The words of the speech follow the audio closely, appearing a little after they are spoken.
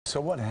So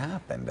what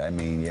happened? I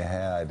mean, you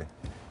had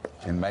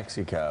in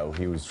Mexico,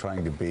 he was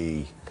trying to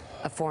be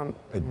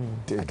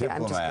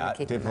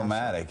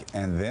diplomatic,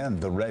 and then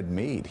the red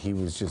meat, he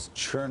was just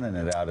churning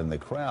it out in the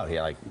crowd. He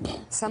had like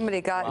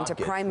somebody got into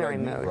primary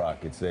mode.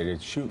 Rockets, they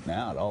just shooting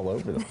out all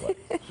over the place.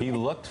 He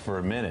looked for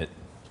a minute.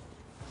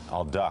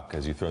 I'll duck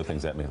as you throw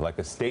things at me, like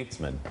a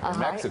statesman. In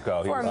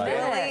Mexico, for a minute.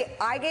 Really,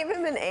 I gave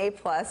him an A+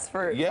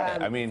 for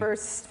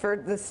for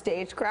the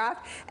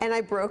stagecraft, and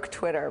I broke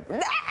Twitter.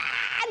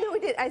 No, he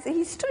did. I said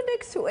he stood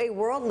next to a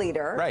world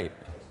leader. Right.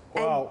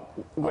 Well,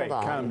 wait,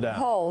 calm down.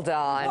 Hold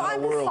on.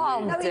 Well,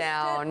 calm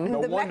down.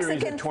 No the wonder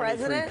Mexican he's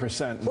at 23%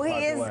 president. in Well,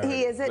 popularity.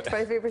 he is at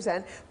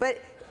 23%. But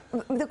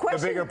the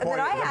question The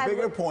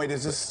bigger had point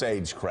is a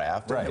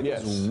stagecraft. Right.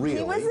 It was really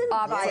he was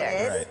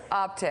invited.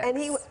 Optics. And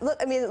he look.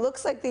 I mean, it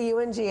looks like the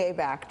UNGA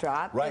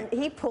backdrop. Right.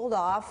 And he pulled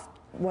off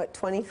what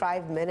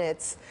 25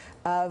 minutes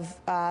of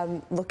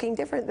looking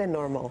different than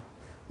normal.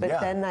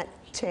 But then that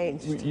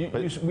changed.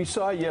 We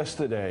saw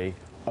yesterday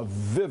a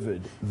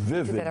vivid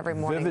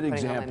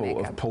example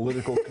of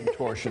political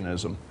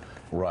contortionism.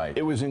 Right.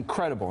 It was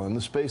incredible. In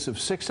the space of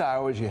 6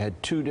 hours, you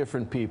had 2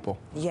 different people.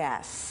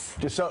 Yes.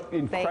 Just so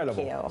incredible.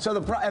 Thank you. So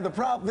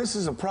this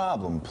is a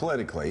problem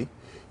politically,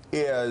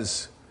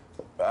 is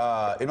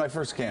in my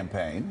first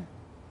campaign,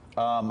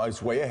 I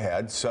was way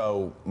ahead,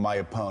 so my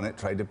opponent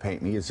tried to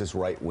paint me as this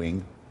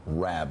right-wing,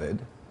 rabid,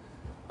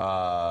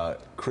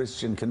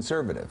 Christian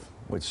conservative,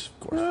 which of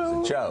course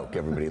was a joke.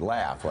 Everybody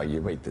laughed. Like,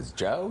 you wait, this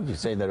Joe? You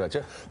saying that about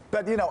Joe?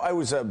 But you know, I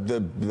was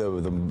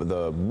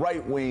the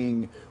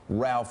right-wing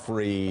Ralph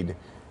Reed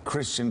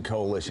Christian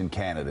coalition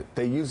candidate.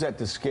 They used that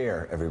to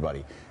scare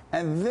everybody,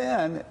 and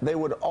then they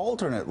would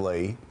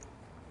alternately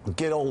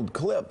get old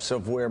clips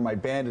of where my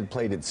band had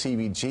played at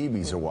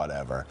CBGB's or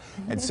whatever,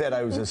 and said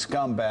I was a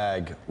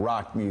scumbag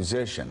rock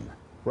musician.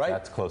 Right?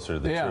 That's closer to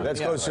the truth. That's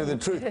closer to the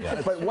truth.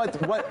 But what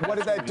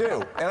did that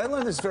do? And I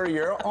learned this very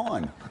year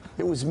on.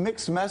 It was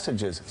mixed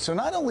messages. So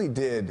not only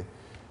did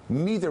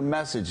neither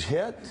message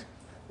hit,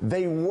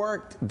 they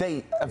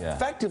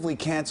effectively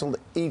canceled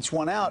each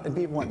one out, and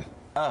people went,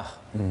 ugh.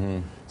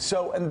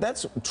 So, and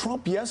that's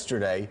Trump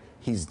yesterday.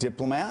 He's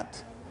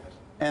diplomat,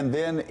 and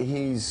then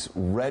he's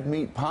red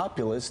meat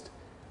populist.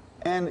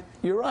 And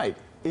you're right.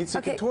 It's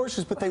a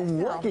contortionist, but they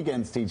work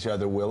against each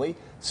other, Willie.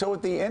 So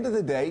at the end of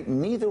the day,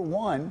 neither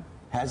one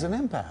has an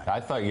impact. I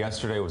thought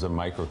yesterday was a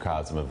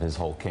microcosm of his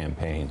whole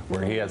campaign,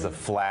 where he has a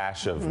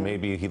flash of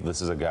maybe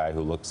this is a guy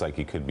who looks like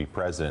he could be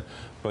president,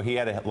 but he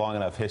had a long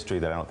enough history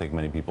that I don't think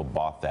many people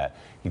bought that.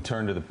 He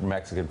turned to the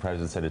Mexican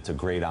president and said, "It's a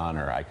great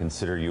honor. I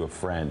consider you a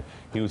friend."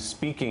 He was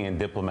speaking in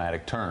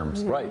diplomatic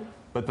terms. Right.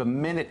 But the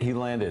minute he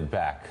landed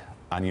back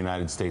on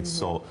United States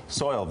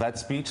soil, that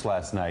speech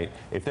last night,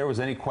 if there was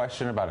any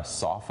question about a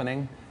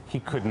softening, he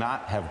could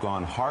not have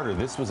gone harder.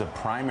 This was a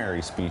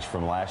primary speech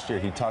from last year.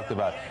 He talked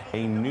about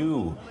a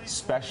new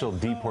special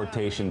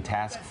deportation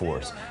task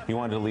force. He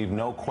wanted to leave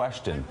no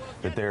question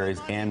that there is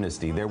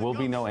amnesty. There will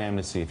be no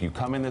amnesty. If you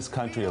come in this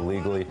country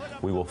illegally,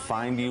 we will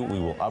find you, we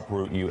will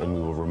uproot you, and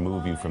we will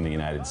remove you from the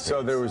United States.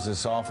 So there was a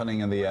softening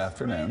in the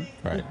afternoon.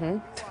 Right.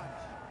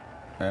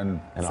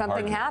 And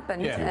something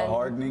happened. And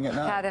hardening at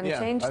night. Had him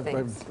change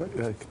things.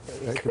 Can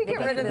we get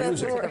rid of this?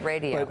 To the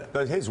radio.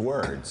 But his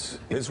words,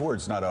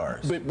 not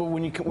ours. But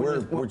when you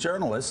we're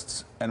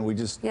journalists, and we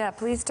just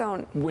please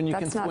don't.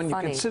 That's not funny.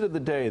 You consider the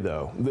day,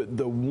 though,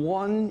 the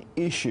one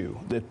issue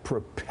that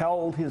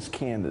propelled his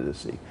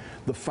candidacy,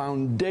 the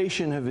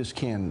foundation of his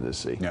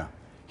candidacy,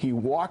 he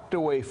walked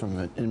away from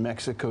it in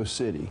Mexico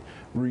City,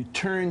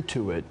 returned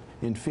to it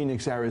in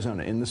Phoenix,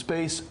 Arizona, in the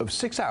space of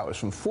 6 hours,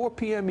 from 4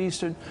 p.m.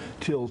 Eastern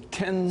till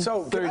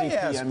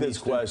 10:30 p.m.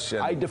 Eastern. Question?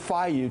 I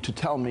defy you to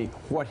tell me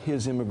what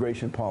his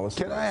immigration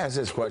policy is. Can I ask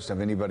this question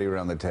of anybody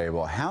around the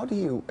table? How do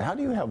you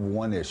have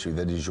one issue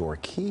that is your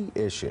key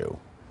issue,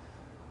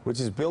 which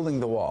is building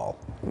the wall,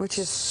 which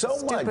is so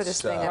the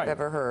stupidest thing I've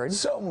ever heard,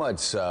 so much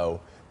so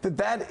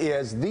that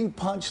is the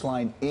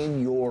punchline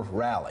in your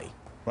rally,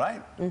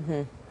 right?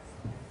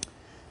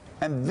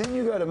 And then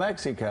you go to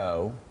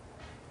Mexico,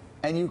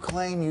 and you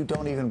claim you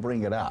don't even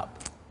bring it up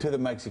to the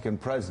Mexican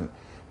president.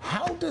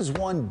 How does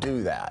one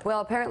do that?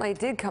 Well, apparently it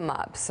did come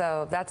up,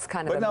 so that's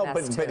kind of a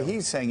mess, but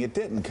he's saying it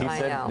didn't come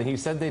up. He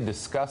said they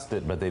discussed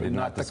it, but they did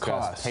not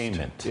discuss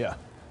payment. Yeah.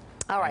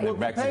 All right. The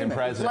Mexican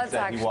president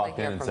said he walked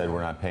in and said, him.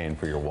 "We're not paying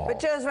for your wall." But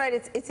Joe's right.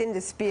 It's in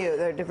dispute.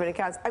 There are different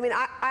accounts. I mean,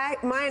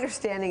 my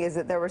understanding is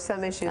that there were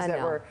some issues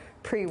that were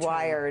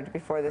pre-wired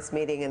before this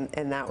meeting,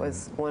 and that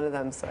was one of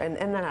them. So, and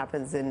that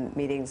happens in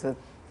meetings with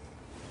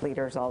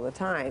leaders all the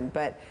time.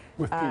 But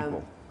with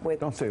people.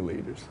 Don't say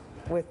leaders.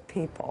 With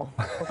people.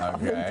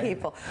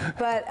 People.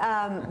 But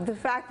the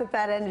fact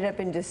that ended up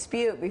in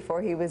dispute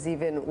before he was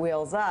even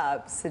wheels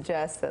up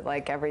suggests that,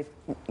 like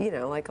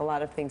like a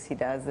lot of things he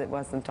does, it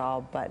wasn't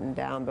all buttoned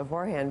down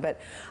beforehand. But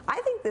I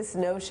think this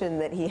notion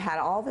that he had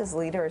all of his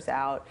leaders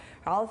out,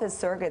 all of his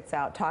surrogates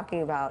out,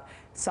 talking about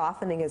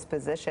softening his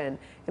position,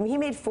 I mean, he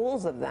made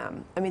fools of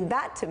them. I mean,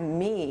 that to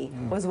me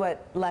was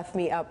what left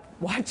me up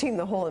watching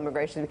the whole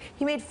immigration.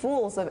 He made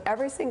fools of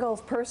every single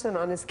person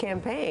on his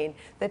campaign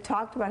that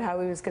talked about how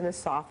he was going to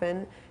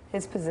soften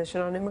his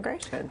position on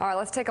immigration. All right,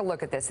 let's take a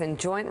look at this. In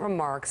joint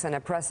remarks and a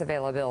press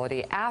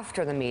availability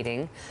after the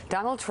meeting,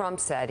 Donald Trump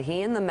said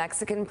he and the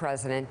Mexican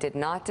president did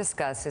not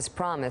discuss his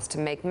promise to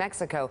make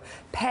Mexico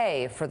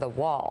pay for the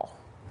wall.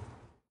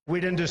 We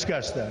didn't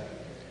discuss that.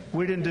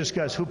 We didn't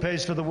discuss who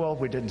pays for the wall.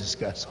 We didn't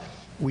discuss.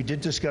 We did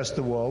discuss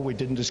the wall. We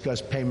didn't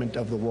discuss payment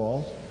of the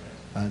wall.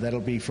 That'll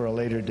be for a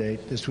later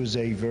date. This was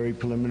a very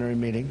preliminary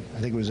meeting.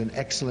 I think it was an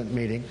excellent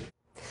meeting.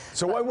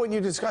 So why wouldn't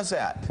you discuss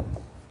that?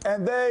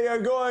 And they are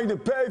going to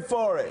pay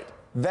for it.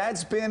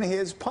 That's been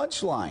his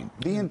punchline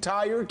the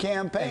entire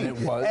campaign. And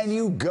it was. And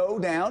you go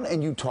down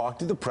and you talk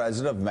to the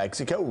president of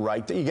Mexico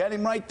right there. You get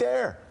him right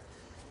there.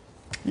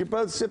 You're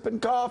both sipping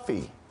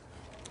coffee.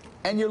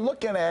 And you're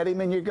looking at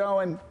him and you're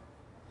going,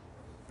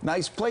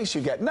 nice place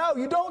you get. No,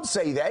 you don't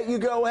say that. You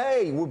go,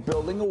 hey, we're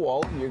building a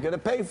wall and you're going to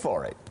pay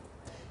for it.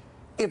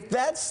 If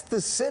that's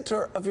the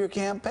center of your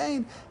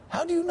campaign,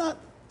 how do you not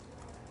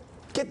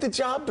get the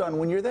job done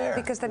when you're there?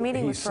 Because the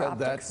meeting was for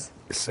optics.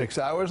 That 6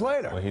 hours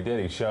later. Well, he did.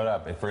 He showed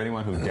up. For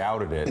anyone who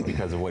doubted it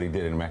because of what he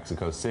did in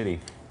Mexico City,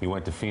 he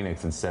went to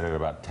Phoenix and said it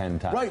about 10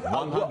 times. Right.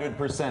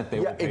 100% they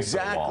would pay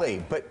exactly. for the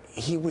wall. But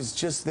he was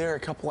just there a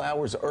couple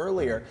hours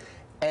earlier,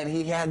 and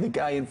he had the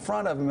guy in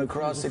front of him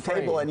across the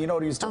table, and you know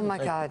what he was doing? Oh, my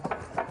God.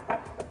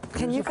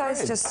 Can you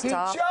guys just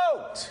stop? He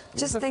choked.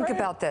 Just think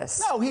about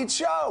this. No, he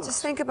choked.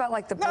 Just think about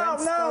like the Brent I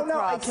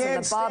Scowcrofts can't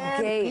and the Bob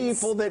stand Gates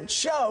people that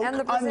choke and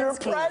the under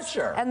Brzezinskis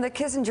pressure. and the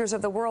Kissingers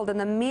of the world and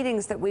the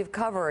meetings that we've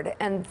covered.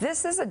 And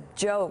this is a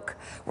joke.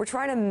 We're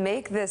trying to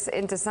make this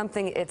into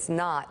something it's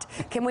not.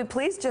 Can we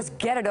please just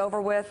get it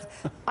over with?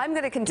 I'm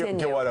going to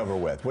continue. Get what over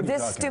with? What are you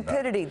this talking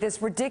stupidity,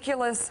 this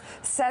ridiculous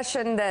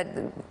session that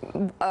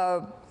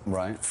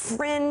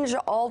fringe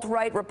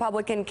alt-right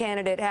Republican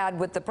candidate had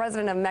with the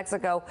president of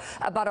Mexico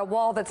about a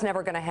wall that's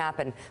never going to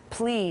happen.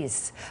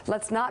 Please,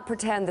 let's not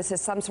pretend this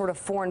is some sort of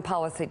foreign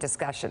policy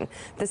discussion.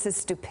 This is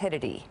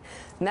stupidity.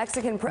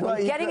 Mexican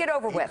president, getting it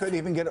over with. He couldn't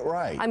even get it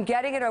right. I'm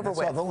getting it over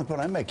with. The only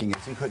point I'm making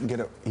is he couldn't get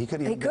it. He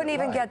couldn't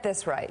even get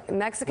this right.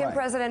 Mexican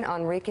President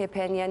Enrique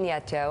Peña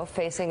Nieto,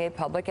 facing a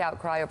public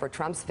outcry over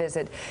Trump's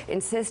visit,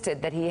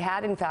 insisted that he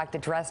had in fact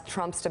addressed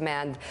Trump's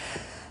demand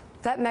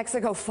that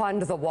Mexico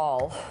fund the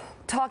wall.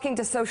 Talking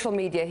to social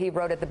media, he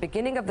wrote, at the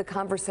beginning of the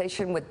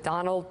conversation with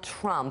Donald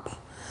Trump,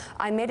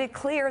 I made it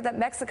clear that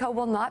Mexico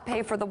will not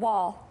pay for the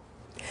wall.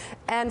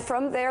 And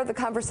from there, the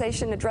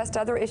conversation addressed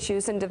other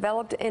issues and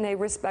developed in a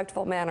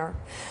respectful manner.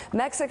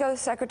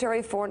 Mexico's Secretary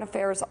of Foreign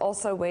Affairs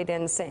also weighed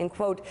in, saying,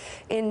 quote,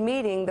 in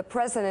meeting, the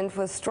president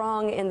was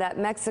strong in that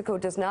Mexico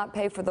does not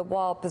pay for the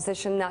wall,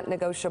 position not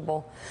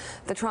negotiable.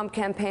 The Trump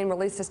campaign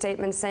released a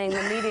statement saying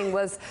the meeting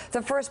was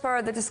the first part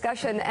of the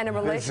discussion and a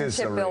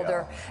relationship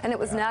builder, and it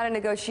was not a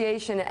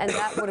negotiation, and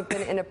that would have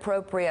been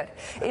inappropriate.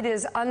 It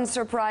is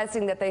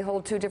unsurprising that they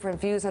hold two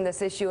different views on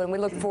this issue, and we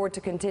look forward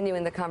to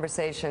continuing the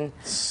conversation.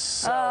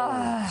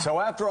 So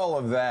after all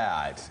of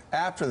that,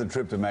 after the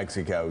trip to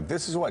Mexico,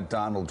 this is what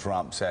Donald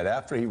Trump said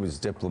after he was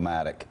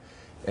diplomatic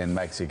in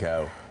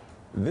Mexico.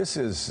 This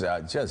is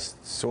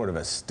just sort of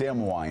a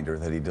stem winder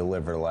that he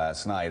delivered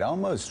last night,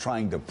 almost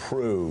trying to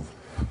prove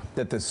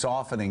that the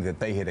softening that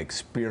they had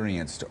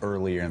experienced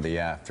earlier in the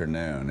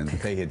afternoon and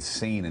that they had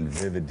seen in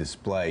vivid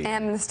display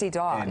Amnesty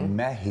Dawn in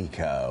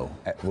Mexico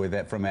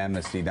from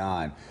Amnesty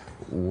Dawn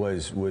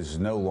was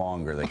no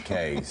longer the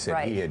case.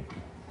 Right. He had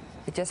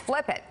just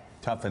flip it.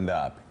 Toughened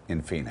up in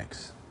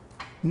Phoenix.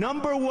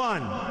 Number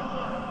one,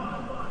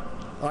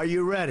 are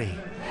you ready?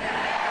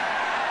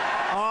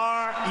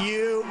 Are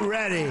you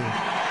ready?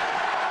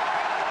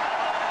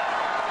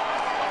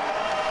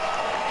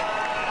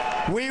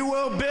 We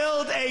will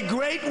build a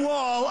great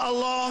wall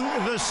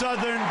along the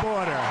southern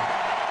border.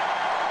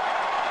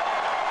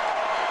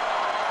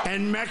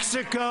 And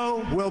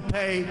Mexico will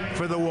pay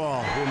for the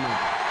wall.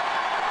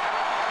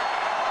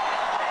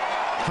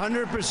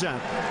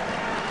 100%.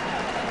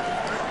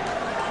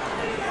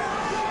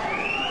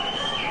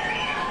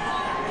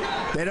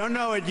 They don't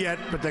know it yet,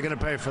 but they're going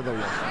to pay for the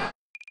wall.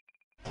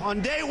 On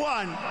day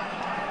one,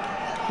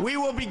 we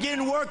will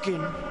begin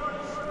working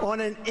on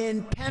an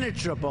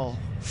impenetrable,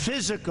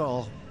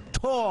 physical,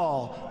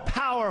 tall,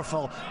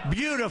 powerful,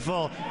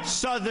 beautiful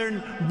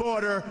southern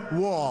border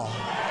wall.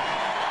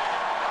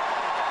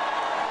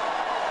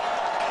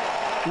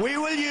 We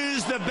will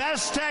use the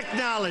best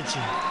technology,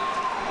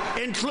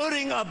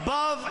 including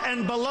above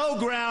and below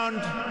ground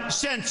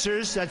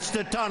sensors, that's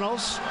the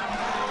tunnels.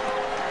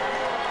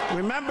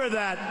 Remember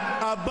that,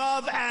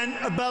 above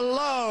and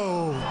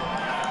below.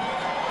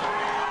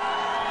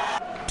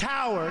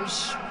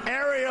 Towers,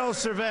 aerial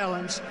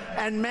surveillance,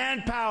 and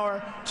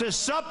manpower to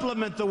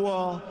supplement the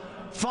wall,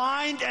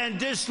 find and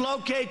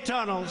dislocate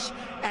tunnels,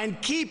 and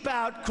keep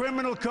out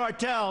criminal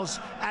cartels.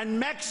 And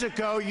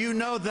Mexico, you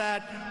know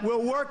that,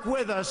 will work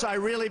with us. I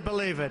really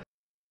believe it.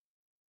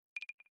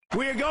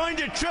 We are going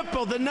to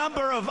triple the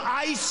number of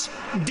ICE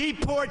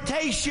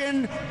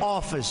deportation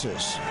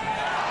officers.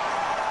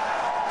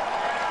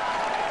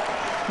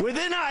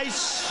 Within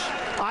ICE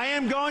I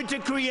am going to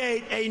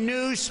create a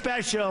new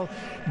special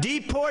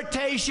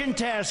deportation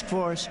task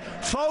force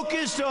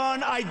focused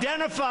on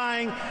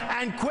identifying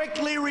and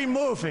quickly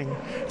removing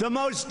the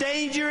most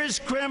dangerous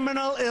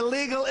criminal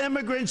illegal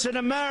immigrants in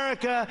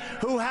America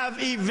who have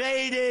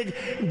evaded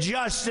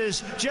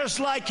justice, just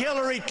like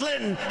Hillary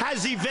Clinton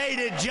has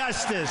evaded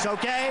justice,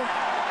 okay?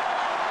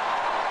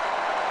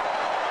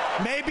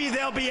 Maybe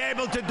they'll be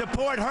able to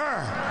deport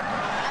her.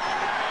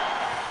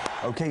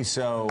 Okay,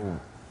 so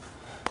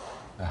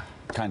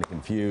kind of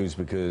confused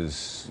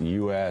because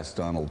you asked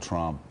Donald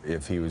Trump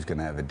if he was going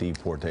to have a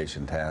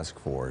deportation task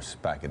force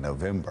back in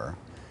November,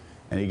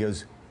 and he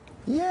goes,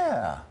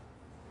 yeah,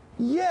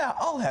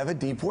 I'll have a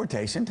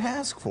deportation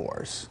task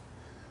force.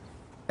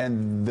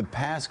 And the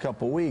past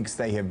couple weeks,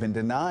 they have been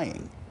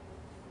denying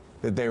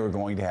that they were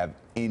going to have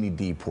any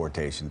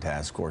deportation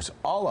task force.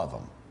 All of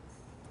them.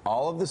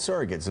 All of the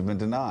surrogates have been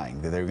denying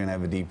that they were going to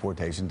have a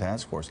deportation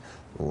task force.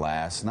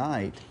 Last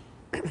night,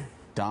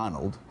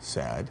 Donald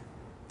said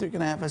they're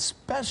going to have a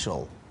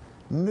special,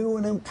 new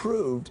and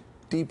improved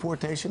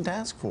deportation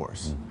task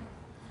force.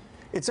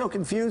 It's so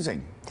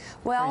confusing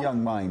for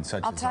young minds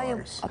such as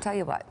ours. I'll tell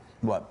you what.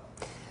 What?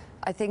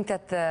 I think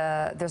that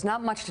there's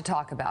not much to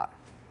talk about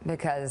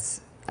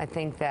because I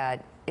think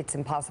that it's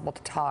impossible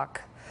to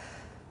talk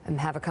and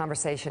have a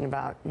conversation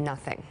about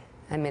nothing.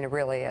 I mean, it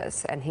really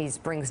is. And he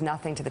brings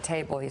nothing to the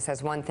table. He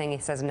says one thing, he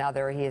says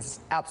another. He is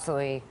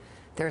absolutely,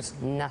 there's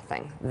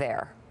nothing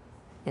there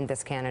in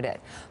this candidate.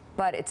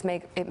 But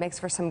it makes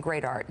for some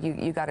great art.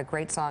 You got a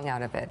great song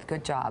out of it.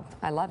 Good job.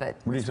 I love it.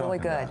 What are you it's really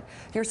talking good.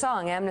 about? Your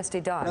song, Amnesty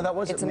Done. No, that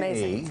wasn't it's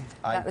amazing. me.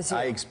 That was you.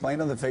 I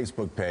explained on the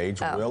Facebook page,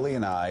 Willie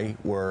and I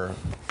were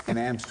in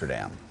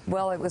Amsterdam.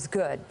 Well, it was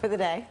good. For the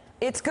day.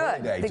 It's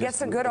good. They get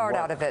some good art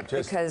out of it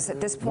because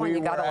at this point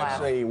you got to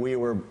laugh. We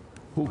were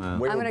I'm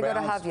going to go to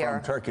bounced Javier.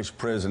 from Turkish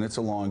prison. It's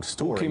a long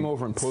story. Who came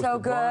over and posted So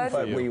good.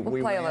 But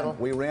We'll play a little.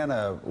 we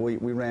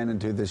ran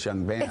into this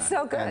young man. It's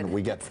so good. And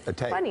we get a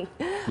tape. Funny.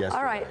 Yesterday.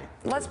 All right,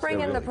 let's bring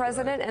in the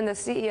president and the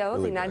CEO of the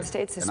Really United good.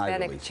 States And I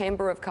Hispanic believe.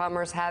 Chamber of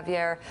Commerce,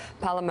 Javier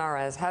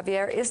Palomares.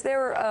 Javier, is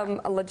there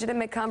a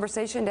legitimate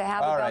conversation to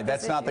have All about right,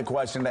 that's this not the issue?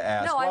 question to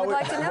ask. No, I would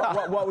like to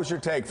know. What was your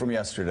take from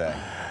yesterday?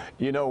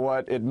 You know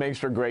what? It makes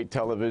for great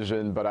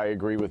television, but I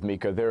agree with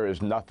Mika. There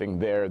is nothing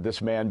there.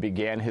 This man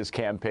began his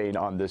campaign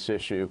on this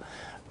issue.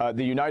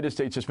 The United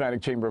States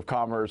Hispanic Chamber of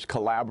Commerce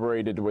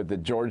collaborated with the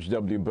George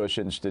W. Bush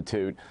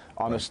Institute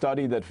on a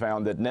study that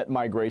found that net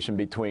migration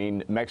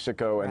between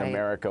Mexico and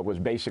America was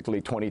basically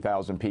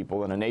 20,000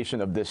 people. In a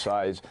nation of this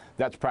size,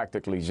 that's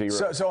practically zero.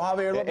 So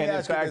Javier, let me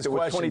ask you this there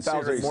was question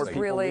 20,000 more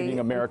people Really leaving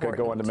America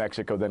important. going to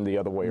Mexico than the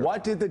other way around.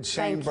 What did the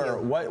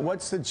chamber?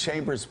 What's the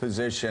chamber's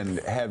position?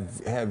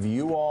 Have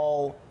you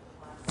all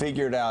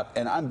figured out?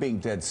 And I'm being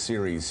dead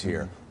serious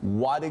here.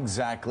 What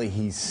exactly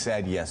he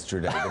said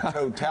yesterday? The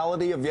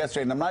totality of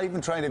yesterday. And I'm not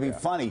even trying to be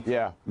funny.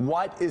 Yeah.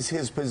 What is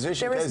his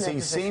position? There is Because no he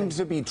position. seems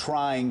to be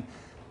trying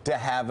to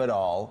have it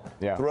all.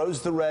 Yeah.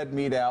 Throws the red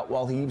meat out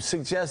while he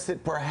suggests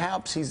that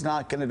perhaps he's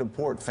not going to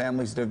deport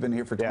families that have been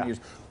here for 20 years.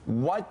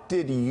 What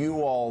did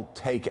you all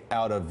take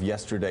out of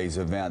yesterday's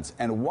events?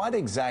 And what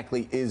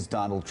exactly is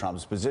Donald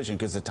Trump's position?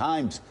 Because the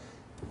Times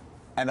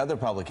and other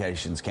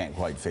publications can't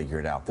quite figure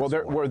it out.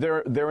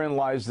 Therein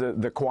lies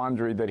the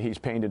quandary that he's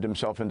painted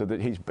himself into.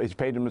 He's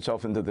painted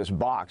himself into this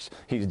box.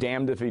 He's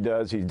damned if he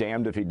does. He's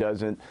damned if he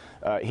doesn't.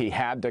 He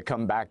had to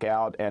come back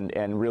out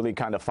and really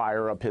kind of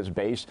fire up his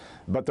base.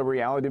 But the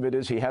reality of it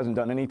is he hasn't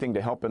done anything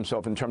to help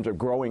himself in terms of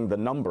growing the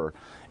number.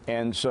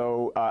 And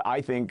so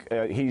I think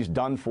he's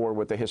done for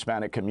with the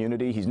Hispanic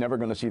community. He's never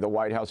going to see the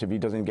White House if he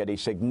doesn't get a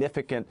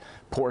significant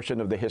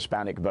portion of the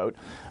Hispanic vote.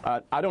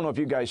 I don't know if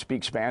you guys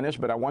speak Spanish,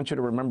 but I want you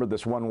to remember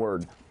this one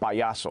word,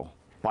 payaso.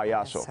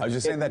 Payaso. I was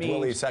just saying that to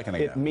Willie a second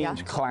ago. It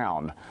means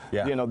clown.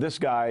 Yeah. You know, this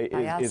guy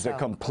is a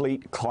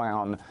complete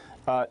clown.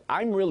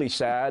 I'm really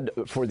sad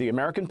for the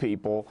American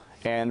people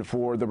and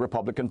for the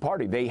Republican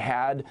Party. They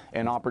had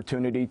an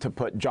opportunity to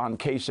put John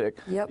Kasich,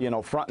 you know,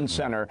 front and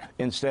center.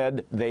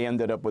 Instead, they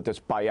ended up with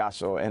this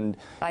payaso. And,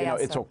 you know,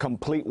 it's a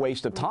complete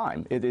waste of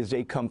time. It is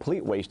a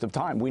complete waste of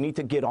time. We need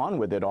to get on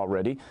with it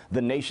already.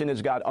 The nation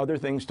has got other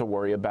things to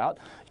worry about.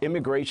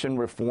 Immigration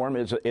reform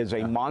is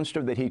a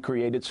monster that he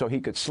created so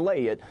he could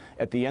slay it.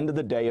 At the end of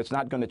the day, it's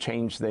not going to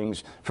change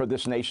things for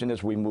this nation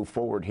as we move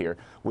forward here.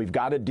 We've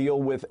got to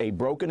deal with a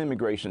broken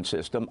immigration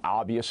system,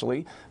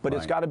 obviously, but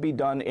it's got to be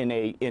done in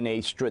a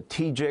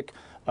strategic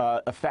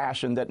a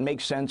fashion that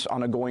makes sense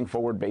on a going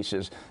forward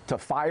basis to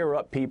fire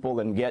up people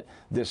and get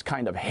this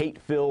kind of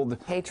hate-filled,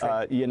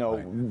 you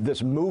know,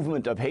 this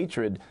movement of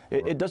hatred.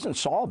 It doesn't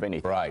solve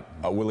anything. Right.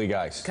 Willie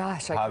Geist.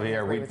 Gosh,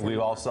 Javier, we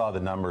all saw the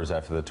numbers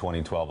after the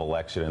 2012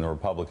 election, and the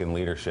Republican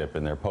leadership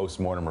in their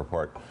post-mortem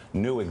report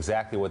knew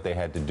exactly what they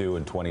had to do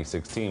in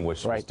 2016,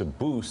 which was to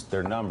boost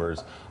their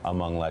numbers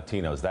among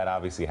Latinos. That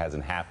obviously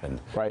hasn't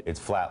happened. It's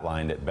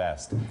flatlined at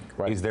best.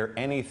 Is there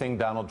anything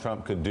Donald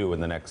Trump could do in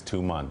the next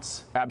 2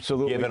 months?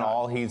 Absolutely. Given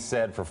all he's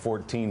said for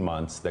 14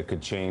 months, that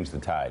could change the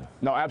tide.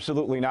 No,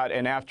 absolutely not.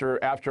 And after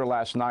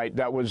last night,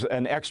 that was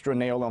an extra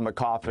nail on the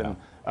coffin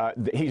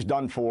he's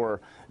done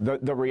for.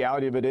 The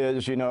reality of it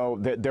is, you know,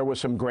 that there was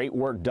some great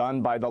work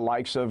done by the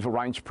likes of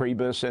Reince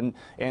Priebus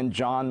and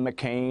John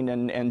McCain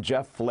and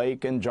Jeff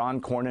Flake and John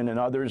Cornyn and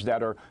others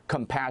that are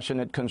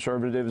compassionate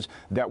conservatives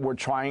that were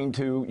trying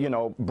to, you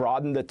know,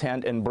 broaden the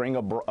tent and bring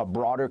a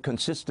broader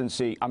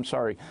constituency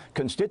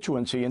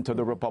into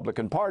the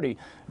Republican Party.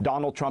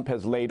 Donald Trump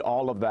has laid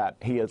all of that.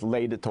 He has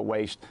laid it to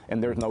waste,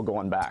 and there's no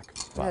going back.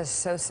 That is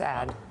so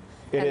sad.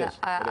 It is.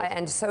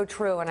 And so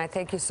true, and I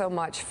thank you so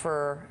much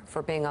for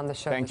being on the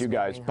show. Thank you,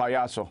 guys.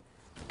 Payaso.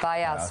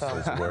 Payaso.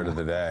 That's the word of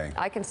the day.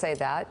 I can say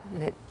that.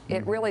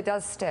 It really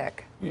does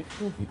stick.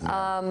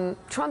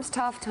 Trump's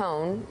tough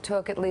tone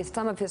took at least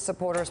some of his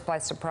supporters by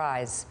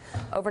surprise.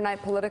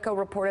 Overnight, Politico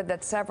reported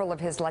that several of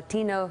his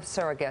Latino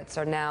surrogates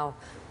are now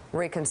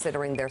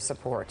reconsidering their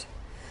support.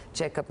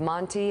 Jacob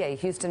Monti, a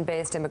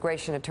Houston-based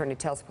immigration attorney,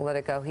 tells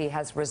Politico he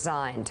has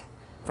resigned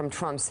from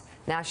Trump's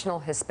National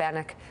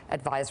Hispanic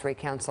Advisory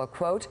Council.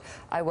 Quote,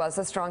 I was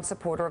a strong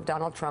supporter of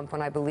Donald Trump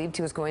when I believed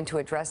he was going to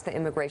address the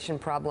immigration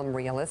problem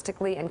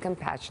realistically and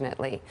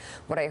compassionately.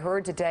 What I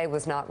heard today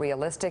was not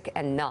realistic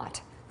and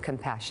not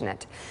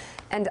compassionate.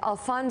 And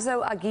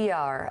Alfonso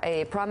Aguilar,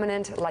 a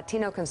prominent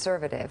Latino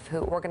conservative who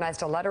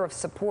organized a letter of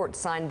support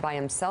signed by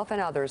himself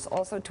and others,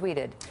 also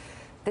tweeted,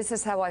 this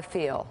is how I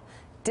feel,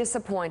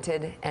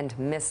 disappointed and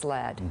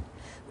misled.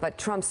 But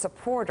Trump's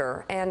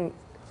supporter and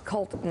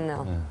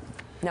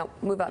no,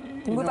 move up.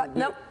 Move up.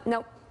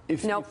 No.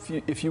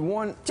 If you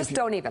want, just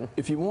don't even.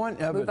 If you want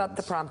evidence, move up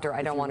the prompter.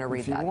 I don't want to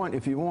read that.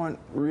 If you want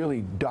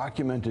really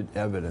documented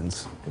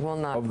evidence, we'll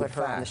not of put the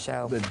her fact on the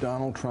show. That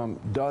Donald Trump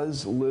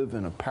does live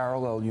in a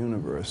parallel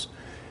universe.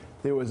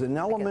 There was an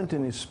element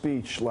in his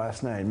speech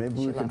last night.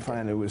 Maybe we can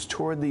find it. It was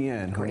toward the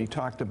end when he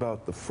talked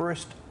about the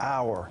first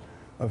hour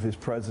of his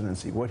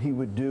presidency, what he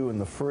would do in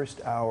the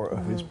first hour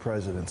of his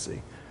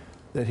presidency,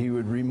 that he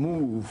would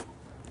remove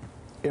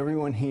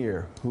everyone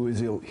here who is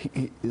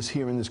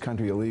here in this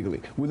country illegally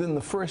within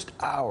the first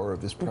hour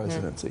of his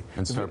presidency.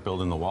 And start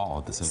building the wall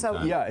at the same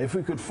time. Yeah, if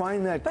we could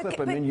find that clip,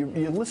 I mean,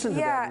 you listen to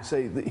that and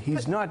say that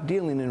he's not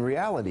dealing in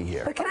reality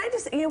here. But can I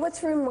just, you know,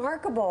 what's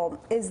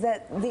remarkable is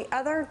that the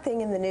other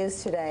thing in the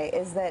news today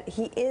is that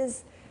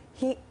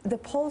the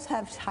polls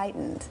have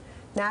tightened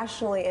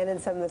nationally and in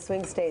some of the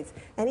swing states,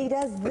 and he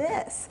does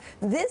this.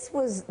 This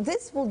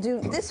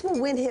will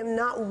win him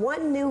not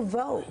one new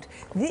vote.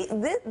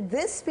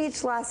 This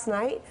speech last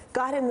night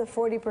got him the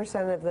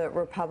 40% of the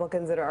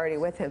Republicans that are already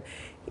with him.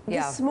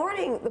 Yeah. This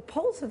morning, the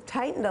polls have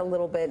tightened a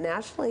little bit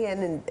nationally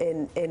and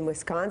in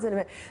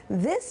Wisconsin.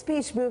 This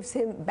speech moves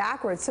him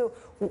backwards. So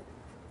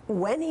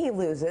when he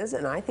loses,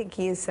 and I think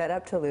he is set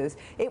up to lose,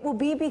 it will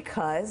be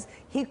because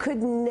he could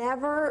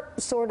never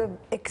sort of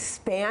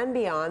expand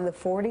beyond the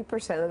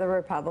 40% of the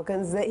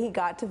Republicans that he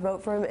got to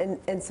vote for him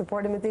and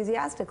support him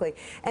enthusiastically.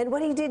 And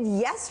what he did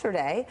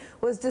yesterday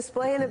was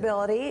display an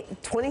ability,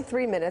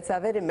 23 minutes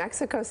of it in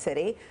Mexico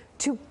City,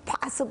 to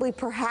possibly,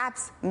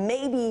 perhaps,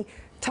 maybe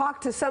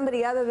talk to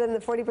somebody other than the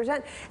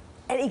 40%.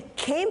 And he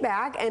came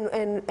back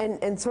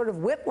and sort of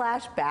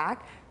whiplashed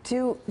back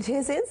to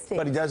his instinct.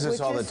 But he does this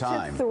all the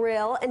time. To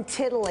thrill and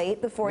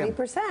titillate the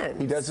 40%. Yeah.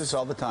 He does this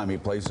all the time. He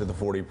plays to the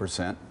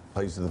 40%,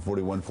 plays to the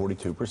 41,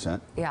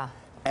 42%. Yeah.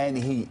 And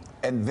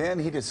then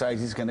he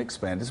decides he's going to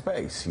expand his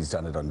base. He's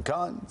done it on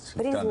guns.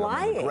 But he's done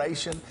lying. it on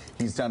immigration.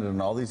 He's done it on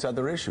all these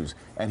other issues.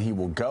 And he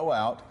will go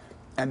out,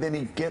 and then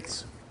he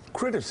gets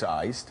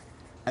criticized,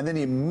 and then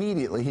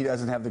he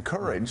doesn't have the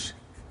courage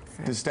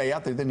to stay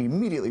out there, then he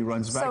immediately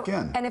runs back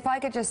in. And if I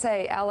could just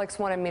say, Alex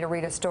wanted me to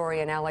read a story,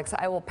 and Alex,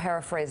 I will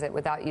paraphrase it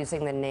without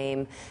using the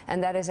name,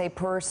 and that is a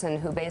person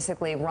who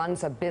basically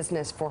runs a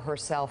business for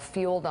herself,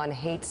 fueled on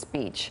hate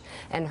speech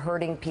and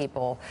hurting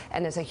people,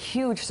 and is a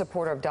huge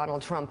supporter of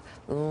Donald Trump,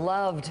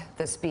 loved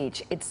the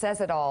speech. It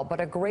says it all, but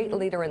a great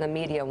leader in the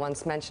media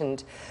once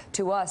mentioned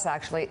to us,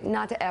 actually,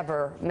 not to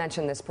ever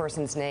mention this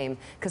person's name,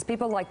 because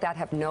people like that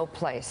have no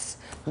place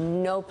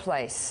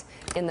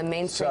in the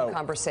mainstream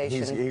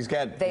conversation.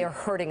 They are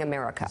hurting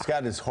America. He's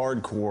got his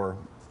hardcore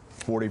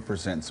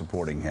 40%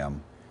 supporting him.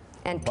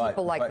 And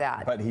people like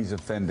that. But he's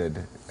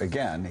offended,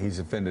 again,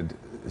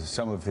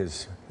 some of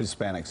his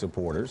Hispanic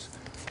supporters,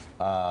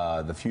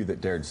 the few that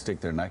dared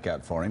stick their neck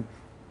out for him,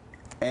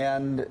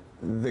 and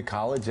the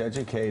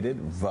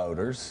college-educated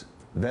voters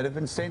that have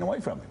been staying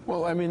away from him.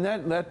 Well, I mean,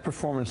 that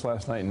performance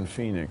last night in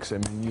Phoenix, I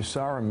mean, you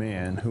saw a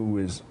man who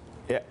was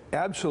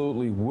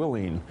absolutely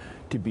willing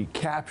to be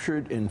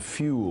captured and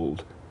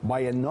fueled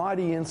by an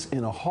audience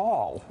in a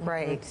hall.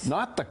 Right.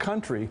 Not the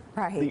country.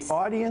 Right. The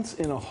audience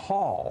in a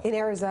hall. In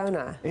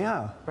Arizona.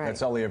 Yeah. Right.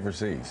 That's all he ever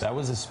sees. That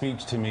was a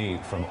speech to me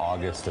from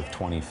August of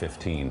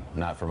 2015,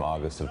 not from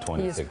August of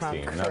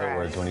 2016. In other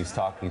words, when he's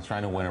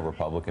trying to win a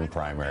Republican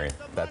primary.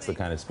 That's the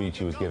kind of speech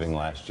he was giving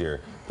last year.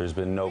 There's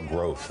been no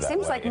growth that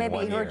Seems way like maybe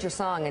he heard year. your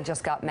song and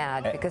just got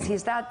mad, because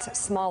he's that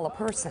small a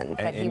person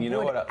that he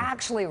would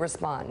actually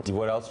respond.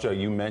 What else, Joe?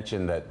 You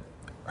mentioned that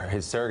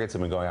his surrogates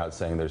have been going out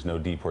saying there's no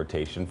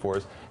deportation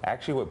force.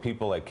 Actually, what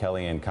people like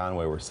Kellyanne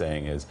Conway were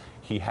saying is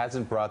he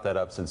hasn't brought that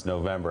up since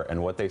November,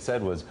 and what they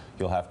said was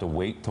you'll have to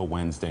wait till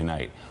Wednesday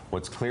night.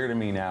 What's clear to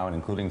me now, and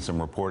including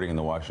some reporting in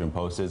the Washington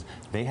Post, is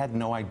they had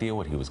no idea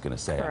what he was going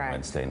to say on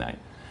Wednesday night.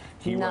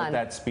 He wrote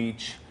that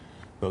speech.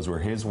 Those were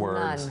his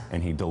words,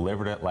 and he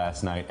delivered it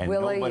last night, and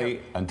nobody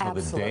until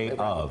the day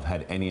of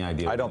had any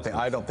idea. I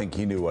don't think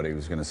he knew what he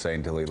was going to say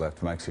until he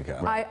left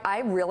Mexico.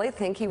 I really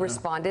think he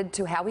responded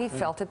to how he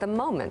felt at the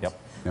moment,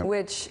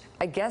 which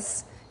I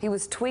guess he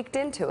was tweaked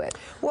into it.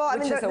 Well, I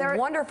mean, which is a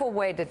wonderful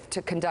way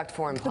to conduct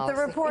foreign policy.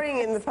 The reporting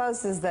in the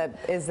Post is that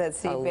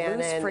Steve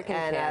Bannon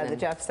and the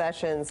Jeff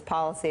Sessions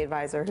policy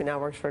advisor, who now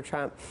works for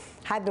Trump,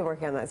 had been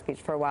working on that speech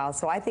for a while.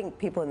 So I think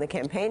people in the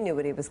campaign knew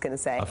what he was going to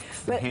say.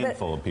 A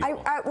handful of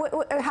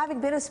people.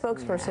 Having been a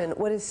spokesperson,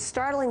 what is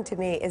startling to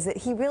me is that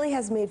he really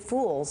has made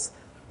fools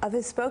of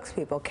his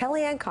spokespeople.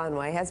 Kellyanne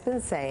Conway has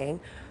been saying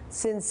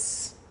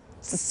since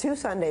 2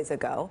 Sundays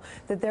ago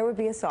that there would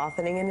be a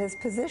softening in his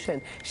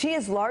position. She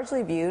is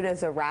largely viewed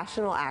as a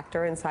rational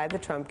actor inside the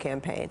Trump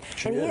campaign.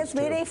 And he has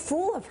made a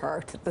fool of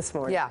her this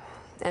morning. Yeah.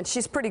 And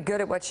she's pretty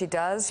good at what she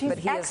does, but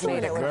he has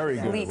made a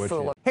complete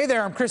fool of her. Hey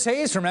there, I'm Chris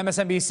Hayes from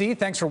MSNBC.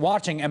 Thanks for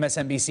watching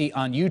MSNBC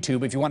on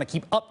YouTube. If you want to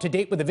keep up to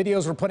date with the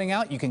videos we're putting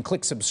out, you can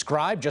click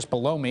subscribe just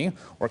below me,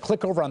 or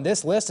click over on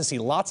this list to see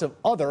lots of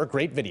other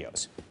great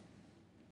videos.